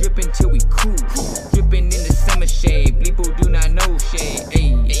 we dripping till we cool, dripping in the summer shade, people do not know shade,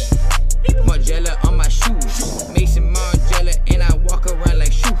 ayy. Margiela on my shoes, Mason Margiela, and I walk around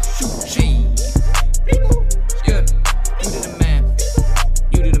like shoo, hey. Yeah, you do the math,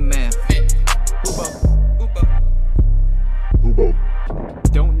 you do the math. Hubo.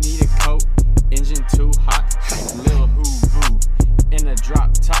 Don't need a coat, engine too hot. Lil hoo-boo in a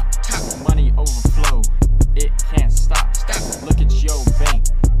drop top. Money overflow, it can't stop. Look at your bank,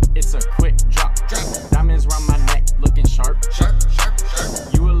 it's a quick drop. Diamonds round my neck, looking sharp.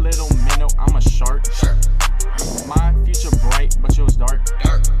 You a little minnow, I'm a shark. My future bright, but yours dark.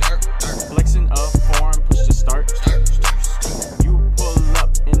 Flexing up foreign, push to start. You pull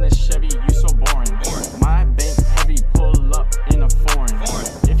up in the Chevy, you so boring. My bank heavy, pull up in a foreign.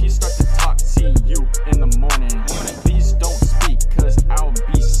 If you start to talk, see you in the morning. Please don't speak, cause I'll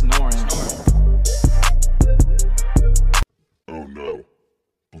be snoring. Oh no,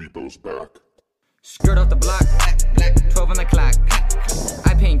 Bleepo's back. Skirt off the block, 12 on the clock.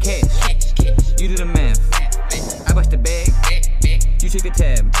 I paint cash, you do the math. I bust the bag, you take the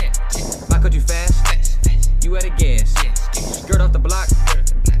tab. Why could you fast? You at a gas. Skirt off the block,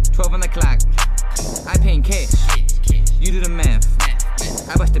 12 on the clock. I paint cash, you do the math.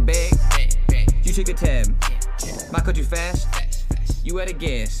 I bust the bag, you take the tab. Why could you fast? You at a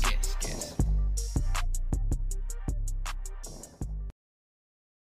gas.